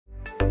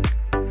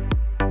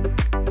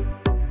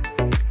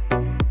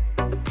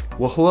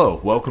Well, hello,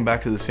 welcome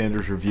back to the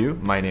Sanders Review.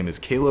 My name is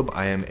Caleb.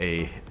 I am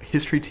a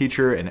history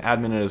teacher and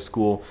admin at a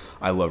school.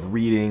 I love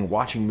reading,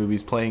 watching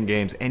movies, playing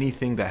games,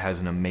 anything that has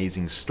an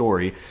amazing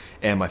story.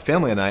 And my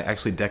family and I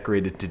actually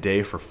decorated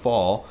today for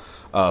fall.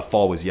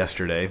 Fall was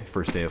yesterday,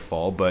 first day of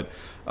fall, but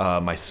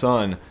my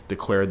son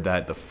declared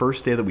that the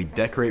first day that we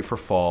decorate for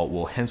fall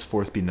will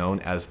henceforth be known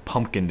as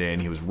Pumpkin Day,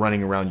 and he was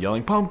running around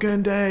yelling,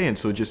 "Pumpkin Day!" And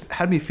so it just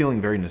had me feeling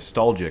very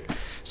nostalgic.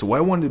 So what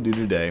I wanted to do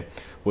today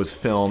was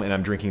film, and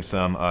I'm drinking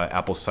some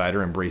apple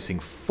cider, embracing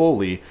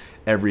fully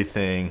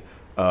everything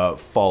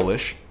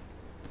fallish.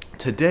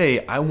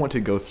 Today, I want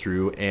to go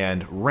through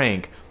and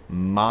rank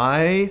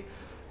my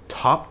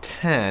top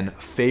 10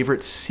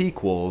 favorite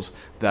sequels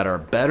that are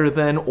better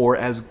than or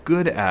as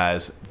good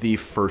as the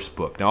first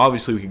book. Now,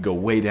 obviously, we could go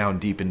way down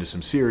deep into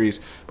some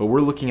series, but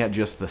we're looking at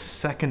just the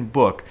second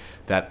book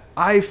that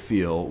I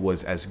feel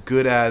was as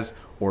good as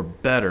or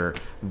better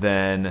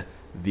than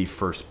the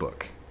first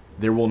book.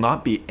 There will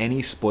not be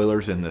any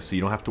spoilers in this, so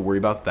you don't have to worry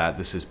about that.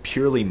 This is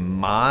purely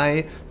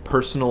my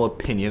personal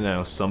opinion. I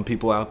know some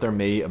people out there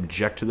may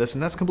object to this,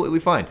 and that's completely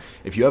fine.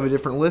 If you have a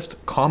different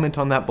list, comment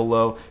on that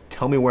below.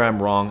 Tell me where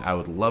I'm wrong. I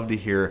would love to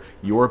hear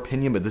your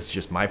opinion, but this is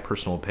just my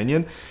personal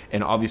opinion.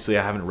 And obviously,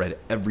 I haven't read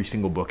every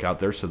single book out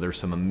there, so there's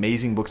some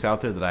amazing books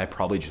out there that I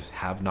probably just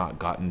have not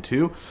gotten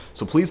to.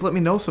 So please let me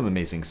know some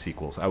amazing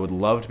sequels. I would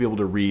love to be able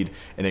to read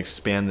and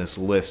expand this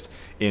list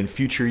in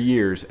future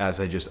years as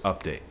I just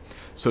update.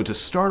 So to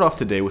start off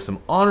today with some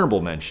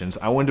honorable mentions,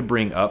 I wanted to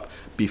bring up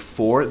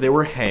Before They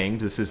Were Hanged.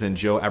 This is in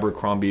Joe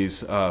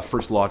Abercrombie's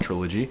First Law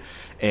trilogy.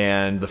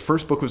 And the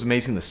first book was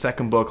amazing. The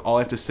second book, all I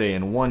have to say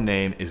in one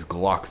name is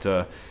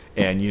Glocta,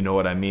 and you know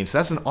what I mean. So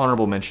that's an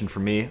honorable mention for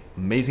me.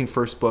 Amazing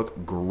first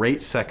book,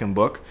 great second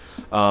book.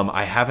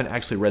 I haven't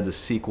actually read the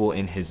sequel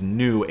in his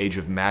new Age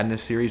of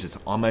Madness series. It's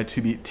on my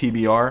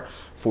TBR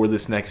for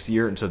this next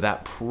year, and so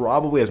that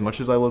probably, as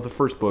much as I love the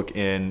first book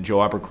in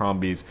Joe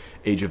Abercrombie's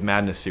Age of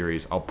Madness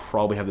series, I'll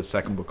probably have the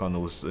second book on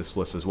this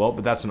list as well,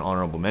 but that's an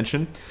honorable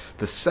mention.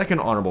 The second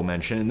honorable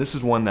mention, and this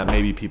is one that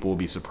maybe people will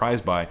be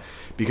surprised by,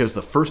 because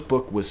the first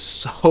book was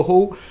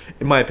so,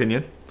 in my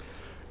opinion,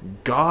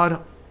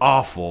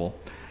 god-awful,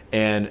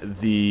 and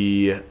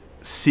the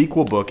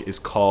sequel book is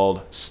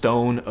called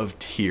Stone of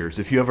Tears.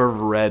 If you have ever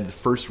read the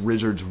first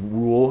Wizard's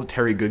Rule,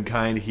 Terry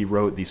Goodkind, he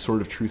wrote the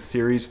Sword of Truth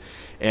series.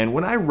 And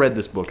when I read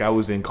this book, I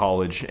was in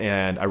college,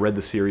 and I read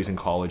the series in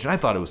college, and I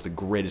thought it was the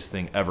greatest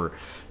thing ever,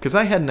 because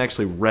I hadn't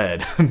actually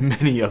read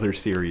many other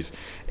series.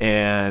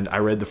 And I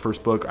read the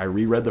first book, I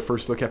reread the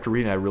first book after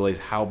reading, I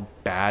realized how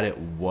bad it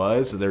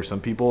was. There's some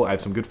people, I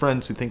have some good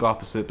friends who think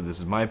opposite, but this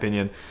is my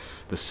opinion.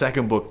 The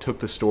second book took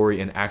the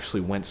story and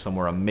actually went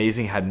somewhere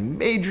amazing, had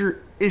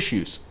major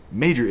issues.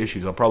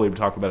 I'll probably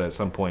talk about it at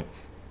some point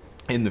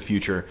in the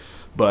future,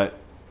 but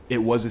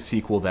it was a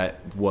sequel that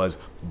was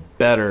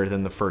better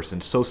than the first,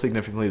 and so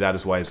significantly that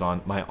is why it's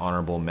on my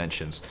honorable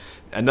mentions.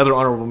 Another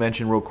honorable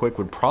mention real quick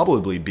would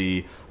probably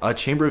be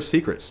Chamber of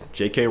Secrets.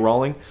 J.K.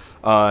 Rowling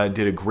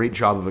did a great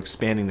job of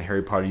expanding the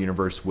Harry Potter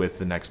universe with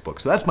the next book.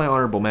 So that's my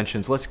honorable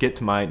mentions. Let's get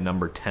to my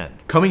number 10.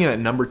 Coming in at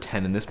number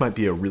 10, and this might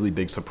be a really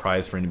big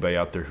surprise for anybody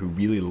out there who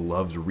really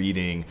loves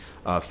reading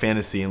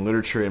fantasy and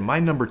literature, and my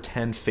number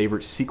 10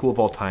 favorite sequel of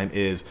all time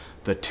is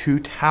The Two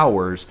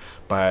Towers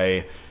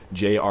by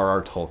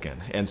J.R.R.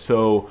 Tolkien. And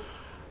so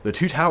The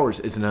Two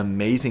Towers is an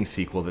amazing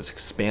sequel that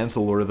expands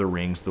the Lord of the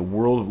Rings, the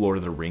world of Lord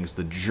of the Rings,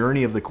 the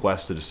journey of the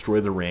quest to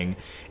destroy the ring.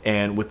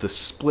 And with the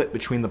split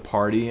between the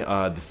party,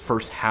 the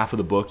first half of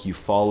the book, you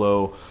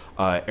follow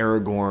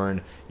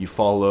Aragorn, you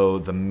follow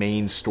the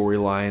main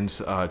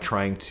storylines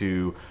trying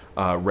to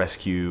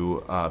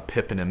rescue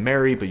Pippin and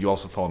Merry, but you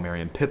also follow Merry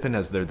and Pippin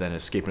as they're then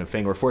escaping to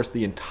Fangor Forest.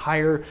 The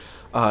entire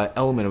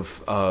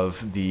element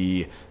of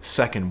the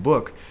second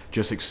book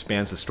just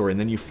expands the story, and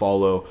then you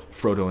follow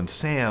Frodo and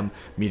Sam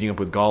meeting up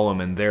with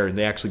Gollum, and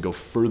they actually go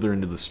further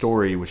into the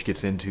story, which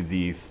gets into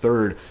the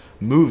third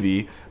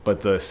movie,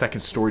 but the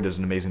second story does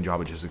an amazing job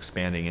of just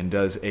expanding and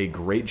does a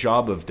great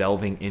job of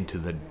delving into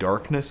the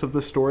darkness of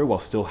the story while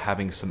still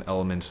having some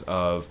elements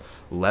of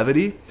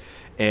levity.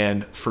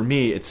 And for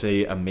me, it's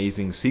an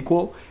amazing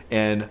sequel,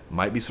 and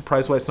might be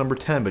surprised why it's number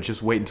 10, but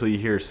just wait until you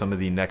hear some of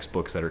the next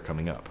books that are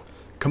coming up.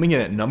 Coming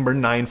in at number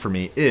 9 for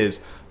me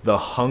is The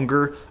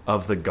Hunger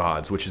of the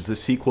Gods, which is the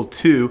sequel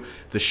to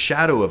The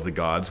Shadow of the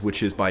Gods,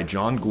 which is by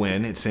John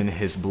Gwynne. It's in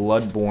his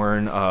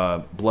Bloodsworn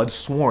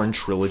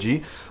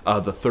trilogy.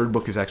 The third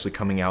book is actually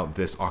coming out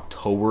this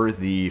October,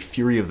 The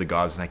Fury of the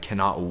Gods, and I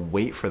cannot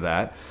wait for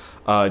that.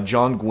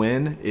 John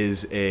Gwynne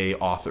is an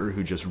author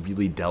who just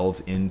really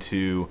delves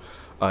into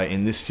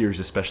in this series,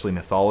 especially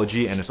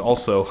mythology, and it's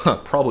also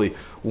probably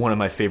one of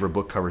my favorite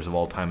book covers of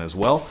all time as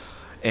well.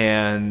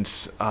 And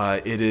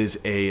it is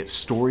a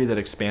story that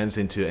expands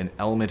into an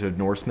element of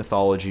Norse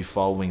mythology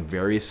following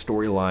various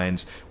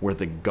storylines where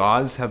the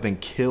gods have been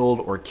killed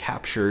or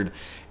captured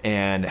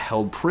and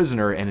held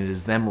prisoner, and it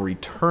is them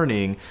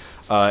returning,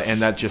 and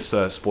that just,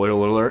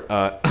 spoiler alert,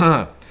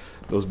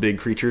 those big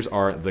creatures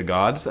are the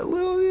gods, that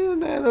little,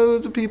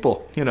 those are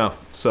people, you know.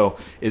 So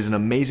it is an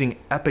amazing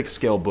epic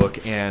scale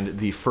book, and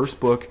the first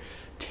book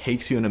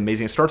takes you an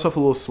amazing, it starts off a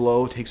little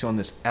slow, takes you on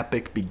this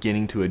epic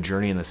beginning to a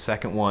journey, and the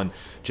second one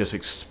just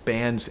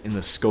expands in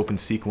the scope and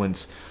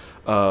sequence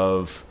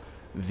of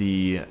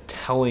the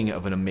telling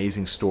of an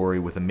amazing story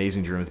with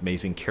amazing journey, with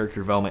amazing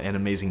character development and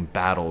amazing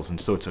battles. And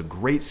so it's a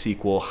great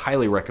sequel,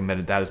 highly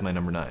recommended. That is my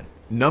number 9.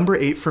 Number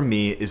 8 for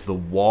me is The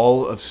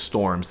Wall of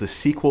Storms, the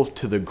sequel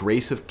to The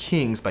Grace of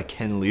Kings by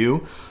Ken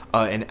Liu,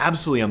 an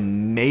absolutely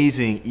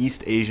amazing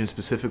East Asian,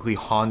 specifically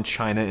Han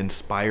China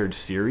inspired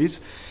series.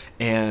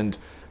 And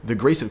The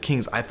Grace of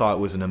Kings, I thought,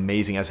 was an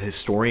amazing, as a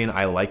historian,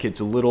 I like it. It's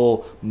a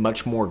little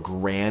much more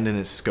grand in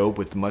its scope,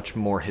 with much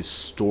more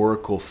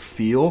historical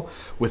feel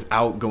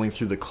without going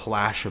through the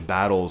clash of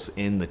battles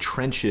in the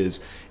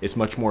trenches. It's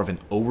much more of an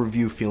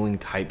overview feeling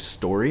type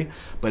story,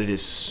 but it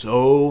is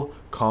so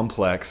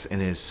complex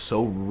and is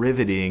so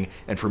riveting,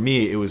 and for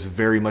me it was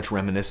very much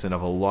reminiscent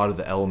of a lot of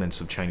the elements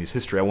of Chinese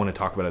history I want to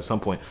talk about at some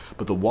point.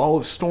 But The Wall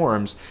of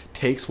Storms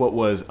takes what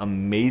was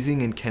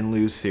amazing in Ken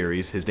Liu's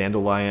series, his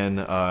Dandelion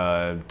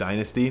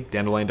Dynasty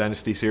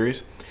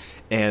series,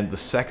 and the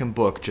second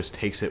book just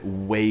takes it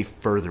way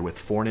further with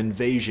foreign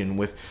invasion,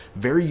 with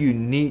very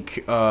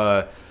unique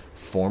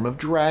form of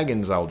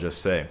dragons, I'll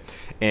just say.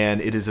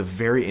 And it is a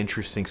very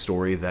interesting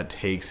story that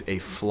takes a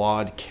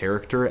flawed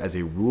character as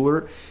a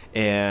ruler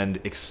and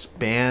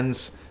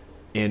expands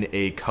in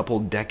a couple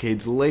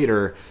decades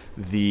later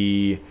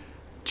the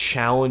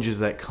challenges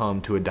that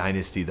come to a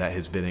dynasty that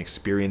has been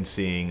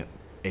experiencing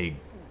a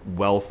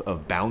wealth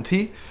of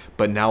bounty,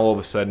 but now all of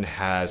a sudden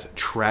has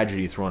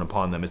tragedy thrown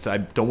upon them. I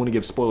don't want to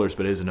give spoilers,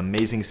 but it is an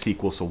amazing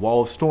sequel. So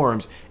Wall of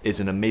Storms is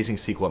an amazing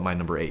sequel at my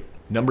number 8.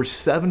 Number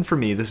 7 for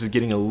me, this is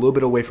getting a little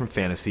bit away from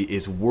fantasy,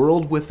 is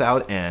World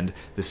Without End,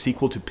 the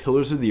sequel to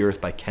Pillars of the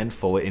Earth by Ken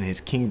Follett in his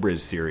Kingbridge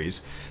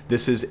series.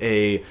 This is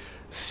a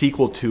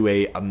sequel to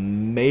a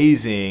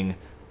amazing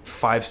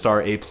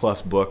 5-star A+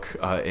 book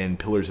in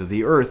Pillars of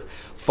the Earth,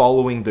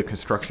 following the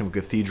construction of a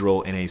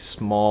cathedral in a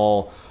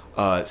small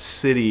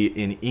city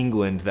in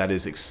England that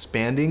is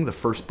expanding. The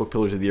first book,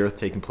 Pillars of the Earth,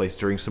 taking place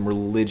during some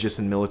religious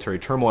and military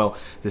turmoil.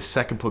 The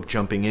second book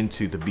jumping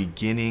into the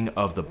beginning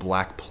of the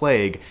Black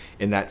Plague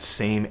in that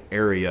same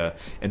area,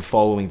 and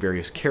following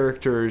various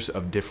characters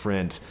of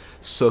different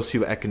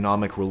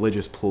socioeconomic,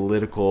 religious,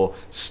 political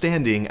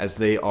standing as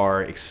they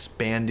are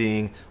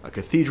expanding a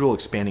cathedral,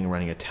 expanding and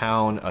running a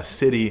town, a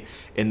city,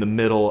 in the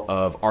middle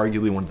of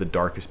arguably one of the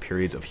darkest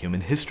periods of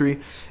human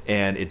history.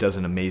 And it does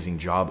an amazing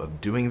job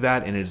of doing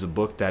that, and it is a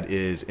book that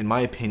is, in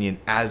my opinion,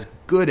 as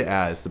good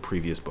as the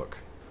previous book.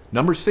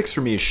 Number 6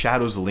 for me is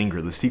Shadows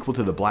Linger, the sequel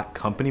to The Black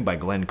Company by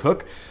Glenn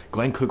Cook.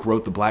 Glenn Cook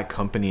wrote The Black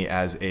Company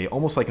as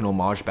almost like an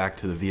homage back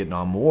to the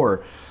Vietnam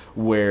War,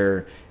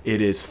 where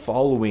it is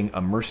following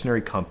a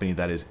mercenary company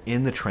that is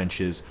in the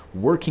trenches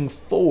working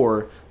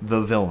for the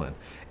villain.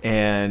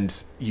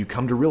 And you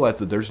come to realize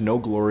that there's no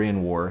glory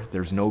in war,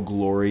 there's no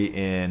glory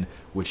in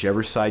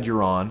whichever side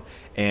you're on,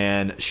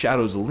 and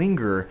Shadows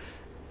Linger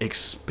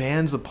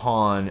expands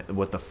upon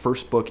what the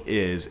first book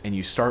is, and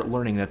you start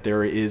learning that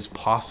there is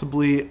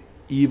possibly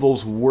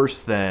evils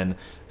worse than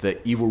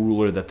the evil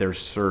ruler that they're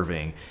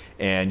serving.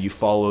 And you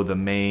follow the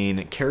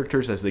main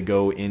characters as they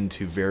go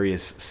into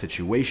various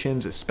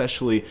situations,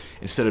 especially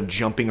instead of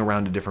jumping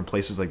around to different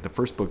places like the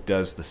first book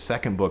does, the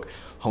second book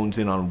hones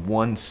in on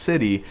one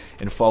city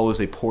and follows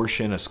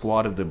a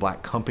squad of the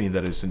Black Company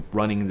that is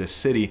running this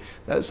city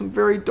that has some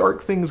very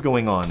dark things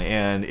going on.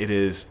 And it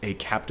is a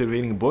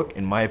captivating book,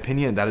 in my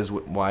opinion. That is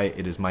why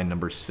it is my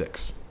number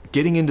 6.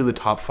 Getting into the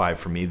top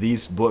 5 for me,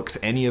 these books,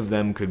 any of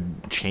them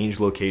could change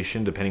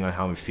location depending on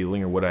how I'm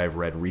feeling or what I've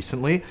read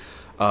recently.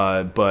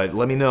 But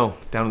let me know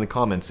down in the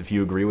comments if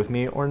you agree with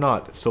me or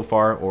not so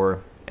far,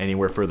 or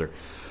anywhere further.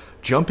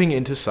 Jumping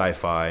into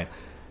sci-fi,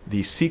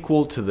 the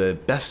sequel to the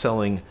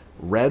best-selling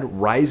Red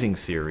Rising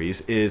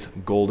series is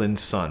Golden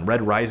Sun.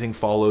 Red Rising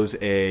follows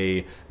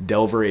a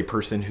delver, a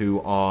person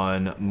who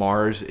on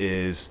Mars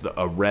is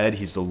a red.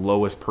 He's the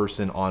lowest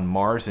person on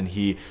Mars, and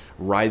he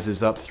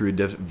rises up through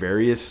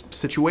various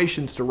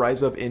situations to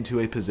rise up into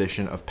a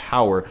position of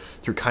power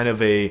through kind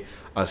of a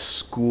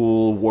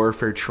school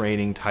warfare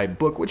training type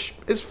book, which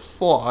is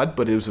flawed,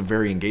 but it was a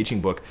very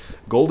engaging book.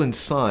 Golden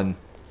Sun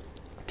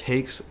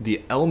takes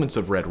the elements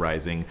of Red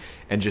Rising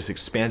and just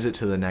expands it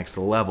to the next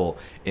level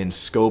in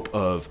scope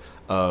of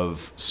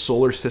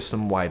solar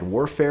system wide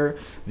warfare,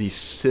 the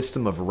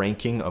system of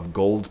ranking of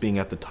golds being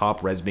at the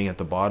top, reds being at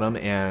the bottom,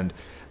 and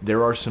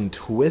there are some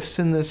twists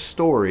in this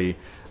story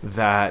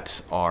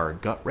that are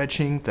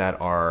gut-wrenching, that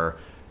are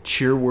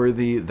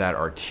cheer-worthy, that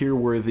are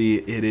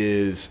tear-worthy. It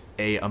is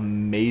an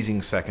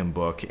amazing second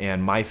book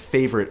and my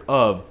favorite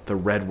of the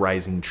Red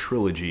Rising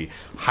trilogy.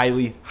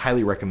 Highly,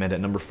 highly recommend. At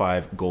number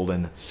 5,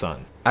 Golden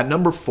Sun. At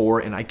number 4,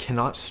 and I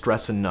cannot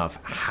stress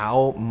enough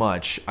how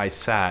much I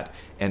sat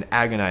and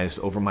agonized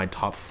over my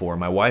top 4.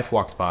 My wife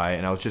walked by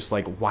and I was just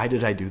like, why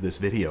did I do this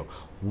video?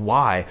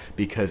 Why?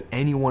 Because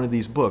any one of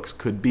these books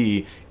could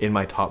be in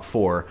my top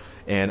 4,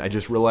 and I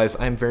just realized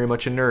I'm very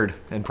much a nerd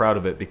and proud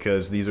of it,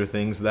 because these are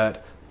things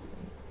that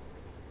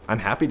I'm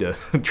happy to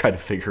try to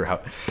figure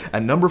out.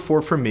 At number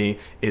 4 for me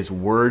is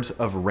Words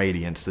of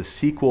Radiance, the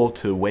sequel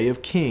to Way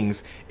of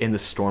Kings in the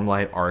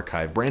Stormlight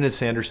Archive. Brandon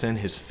Sanderson,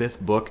 his 5th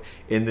book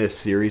in this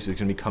series, is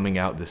going to be coming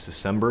out this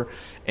December.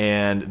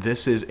 And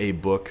this is a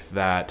book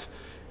that,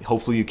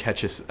 hopefully you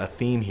catch a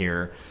theme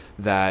here,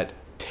 that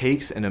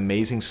takes an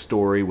amazing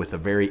story with a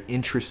very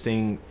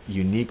interesting,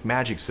 unique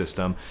magic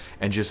system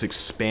and just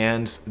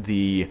expands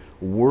the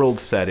world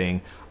setting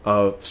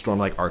of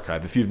Stormlight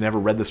Archive. If you've never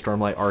read the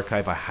Stormlight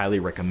Archive, I highly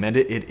recommend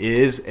it. It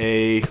is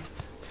a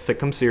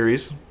thickum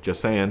series,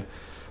 just saying,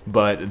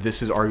 but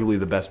this is arguably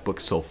the best book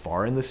so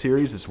far in the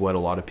series. It's what a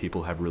lot of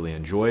people have really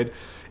enjoyed.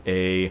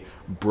 A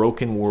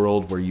broken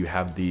world where you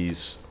have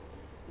these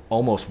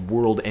almost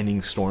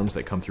world-ending storms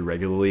that come through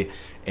regularly,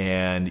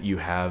 and you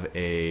have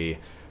a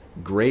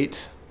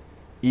great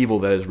evil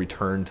that has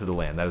returned to the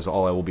land. That is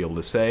all I will be able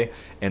to say.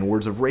 And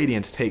Words of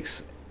Radiance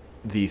takes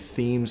the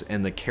themes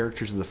and the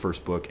characters of the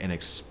first book and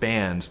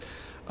expands.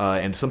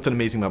 And something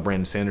amazing about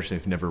Brandon Sanderson,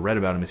 if you've never read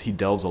about him, is he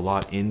delves a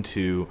lot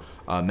into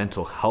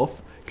mental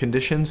health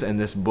conditions. And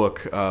this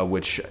book,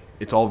 which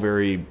it's all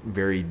very,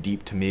 very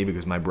deep to me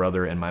because my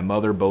brother and my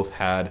mother both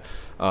had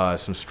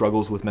some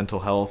struggles with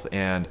mental health.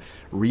 And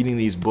reading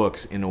these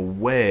books, in a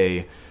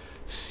way,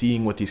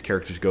 seeing what these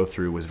characters go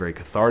through was very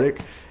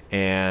cathartic,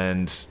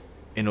 and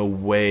in a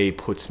way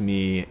puts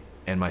me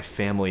and my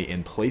family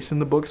in place in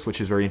the books,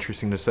 which is very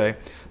interesting to say.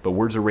 But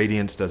Words of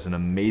Radiance does an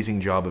amazing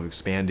job of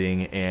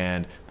expanding,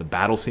 and the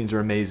battle scenes are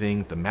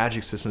amazing, the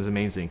magic system is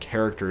amazing,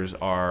 characters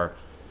are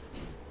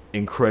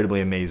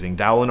incredibly amazing.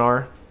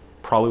 Dalinar,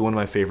 probably one of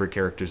my favorite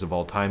characters of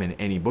all time in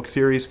any book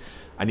series.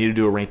 I need to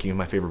do a ranking of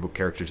my favorite book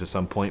characters at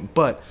some point,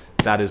 but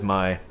that is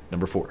my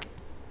number 4.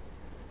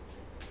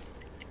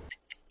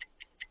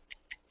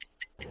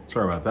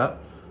 Sorry about that.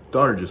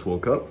 Daughter just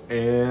woke up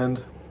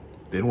and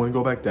didn't want to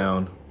go back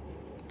down.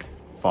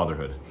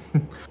 Fatherhood.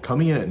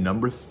 Coming in at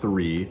number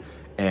 3,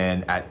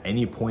 and at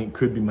any point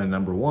could be my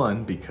number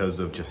 1 because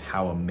of just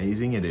how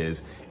amazing it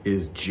is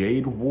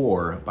Jade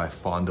War by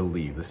Fonda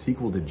Lee, the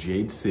sequel to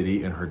Jade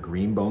City and her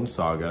Greenbone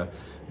saga.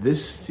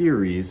 This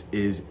series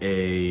is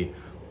a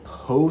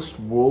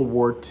post-World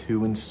War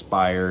II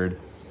inspired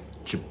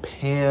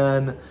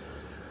Japan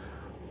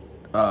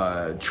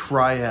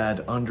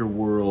triad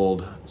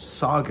underworld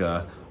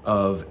saga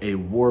of a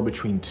war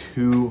between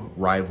 2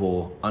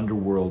 rival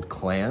underworld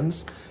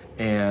clans,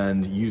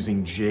 and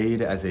using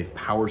Jade as a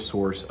power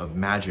source of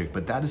magic,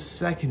 but that is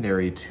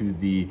secondary to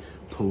the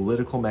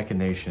political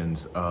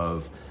machinations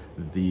of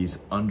these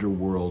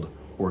underworld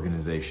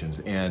organizations.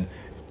 And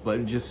let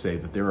me just say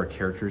that there are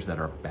characters that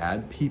are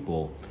bad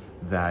people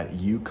that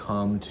you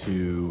come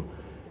to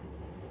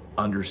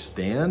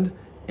understand,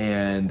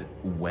 and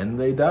when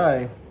they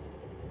die,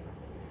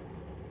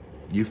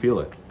 you feel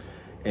it.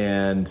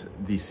 And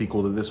the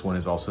sequel to this one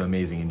is also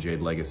amazing in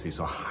Jade Legacy.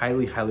 So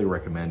highly, highly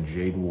recommend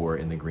Jade War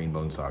in the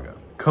Greenbone Saga.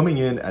 Coming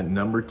in at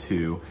number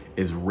 2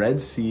 is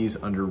Red Seas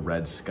Under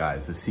Red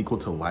Skies, the sequel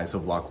to Lies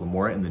of Locke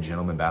Lamora in the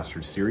Gentleman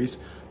Bastard series.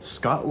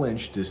 Scott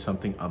Lynch did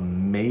something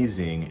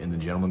amazing in the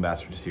Gentleman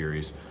Bastard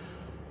series.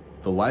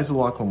 The Lies of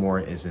Locke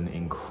Lamora is an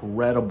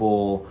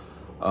incredible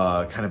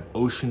kind of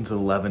Ocean's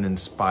 11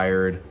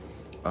 inspired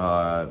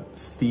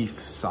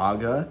thief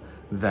saga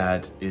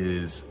that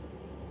is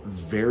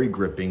very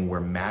gripping,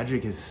 where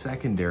magic is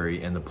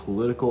secondary and the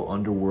political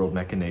underworld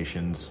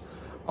machinations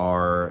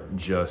are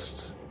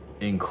just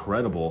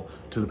incredible,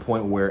 to the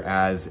point where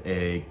as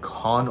a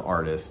con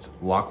artist,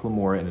 Locke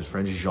Lamora and his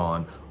friend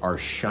Jean are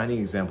shining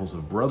examples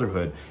of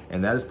brotherhood,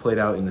 and that is played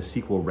out in the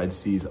sequel Red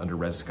Seas Under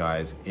Red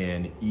Skies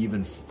in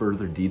even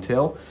further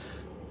detail,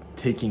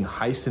 taking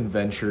heist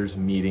adventures,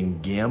 meeting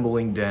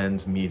gambling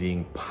dens,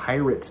 meeting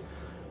pirate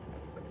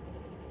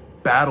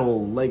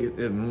battle,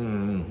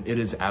 it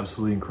is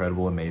absolutely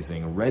incredible,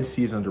 amazing. Red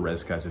Seas Under Red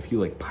Skies, if you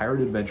like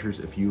pirate adventures,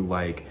 if you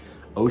like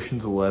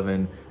Ocean's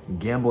 11,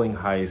 gambling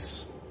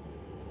heists,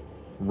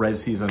 Red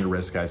Seas Under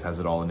Red Skies has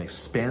it all, and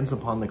expands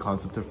upon the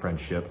concept of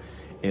friendship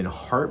in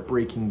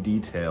heartbreaking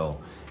detail.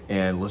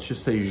 And let's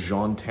just say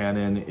Jean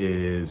Tannen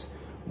is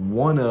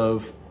one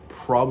of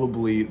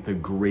probably the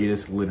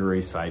greatest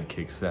literary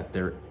sidekicks that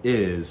there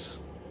is,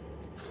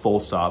 full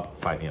stop,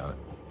 fight me on it.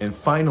 And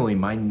finally,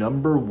 my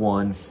number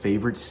 1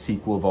 favorite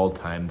sequel of all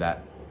time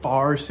that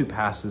far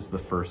surpasses the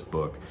first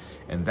book,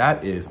 and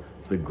that is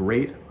The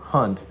Great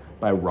Hunt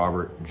by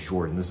Robert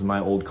Jordan. This is my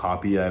old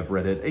copy. I've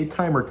read it a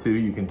time or two,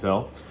 you can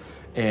tell.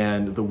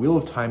 And The Wheel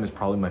of Time is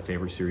probably my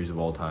favorite series of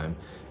all time.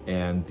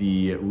 And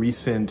the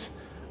recent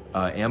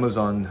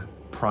Amazon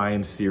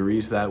Prime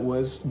series that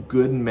was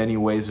good in many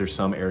ways. There's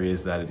some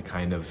areas that it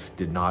kind of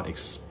did not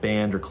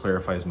expand or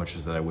clarify as much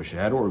as that I wish it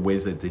had, or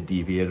ways that they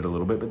deviated a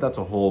little bit, but that's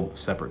a whole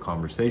separate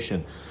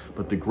conversation.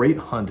 But The Great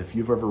Hunt, if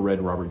you've ever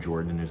read Robert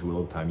Jordan and his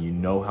Wheel of Time, you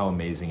know how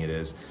amazing it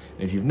is.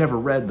 And if you've never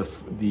read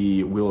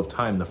the Wheel of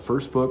Time, the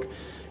first book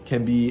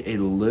can be a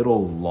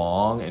little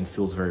long and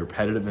feels very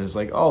repetitive, and it's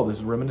like, oh, this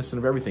is reminiscent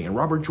of everything. And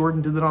Robert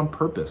Jordan did it on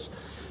purpose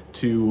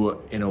to,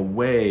 in a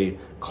way,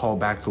 call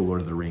back to Lord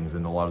of the Rings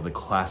and a lot of the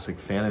classic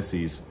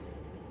fantasies.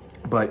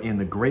 But in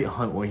The Great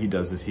Hunt, what he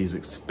does is he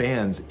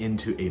expands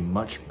into a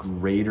much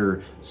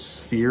greater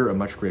sphere, a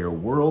much greater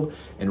world,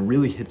 and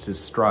really hits his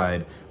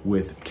stride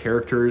with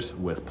characters,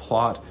 with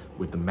plot,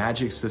 with the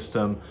magic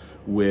system,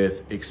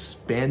 with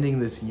expanding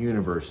this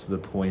universe to the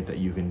point that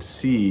you can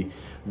see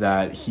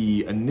that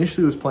he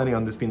initially was planning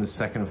on this being the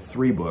second of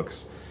 3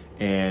 books,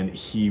 and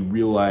he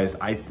realized,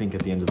 I think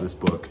at the end of this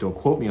book, don't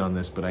quote me on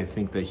this, but I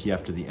think that he,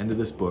 after the end of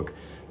this book,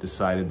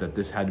 decided that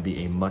this had to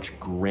be a much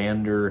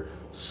grander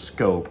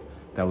scope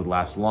that would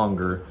last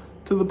longer,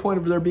 to the point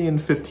of there being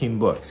 15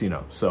 books, you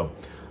know. So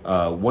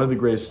one of the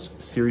greatest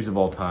series of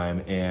all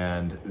time,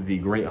 and The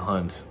Great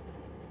Hunt,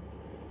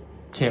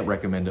 can't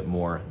recommend it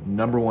more.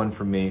 #1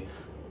 for me.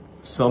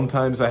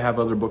 Sometimes I have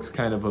other books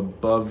kind of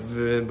above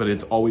it, but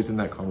it's always in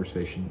that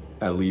conversation,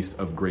 at least,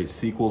 of great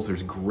sequels.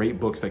 There's great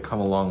books that come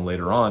along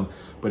later on,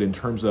 but in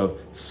terms of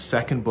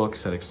second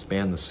books that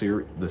expand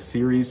the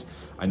series,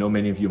 I know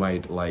many of you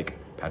might like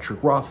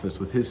Patrick Rothfuss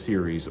with his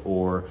series,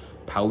 or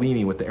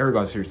Paolini with the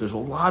Aragon series. There's a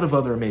lot of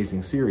other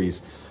amazing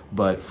series,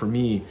 but for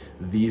me,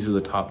 these are the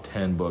top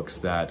 10 books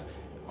that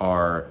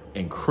are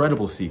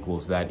incredible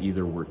sequels that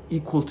either were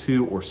equal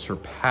to or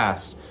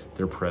surpassed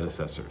their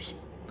predecessors.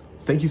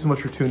 Thank you so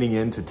much for tuning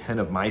in to 10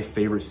 of my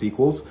favorite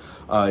sequels.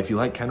 If you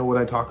like kind of what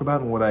I talk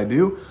about and what I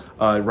do,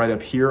 right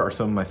up here are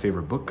some of my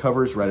favorite book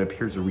covers. Right up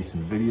here is a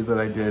recent video that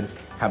I did.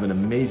 Have an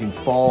amazing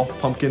fall,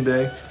 pumpkin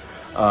day.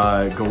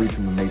 Go read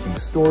some amazing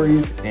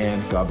stories,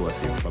 and God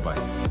bless you.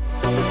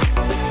 Bye-bye.